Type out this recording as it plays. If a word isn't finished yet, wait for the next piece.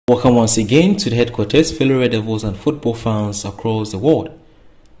Welcome once again to the headquarters, fellow Red Devils and football fans across the world.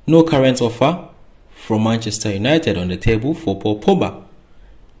 No current offer from Manchester United on the table for Paul Pogba.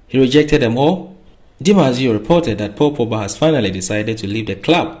 He rejected them all. Marzio reported that Paul Pogba has finally decided to leave the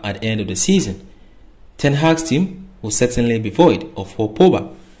club at the end of the season. Ten Hag's team will certainly be void of Paul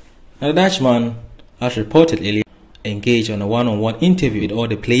Pogba. Now, the Dutchman has reportedly engaged on a one-on-one interview with all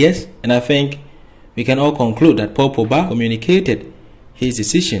the players, and I think we can all conclude that Paul Pogba communicated his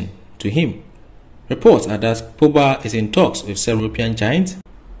decision to him. Reports are that Pogba is in talks with several European giants,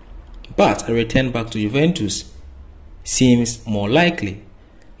 but a return back to Juventus seems more likely.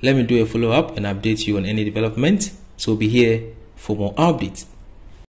 Let me do a follow-up and update you on any development, so be here for more updates.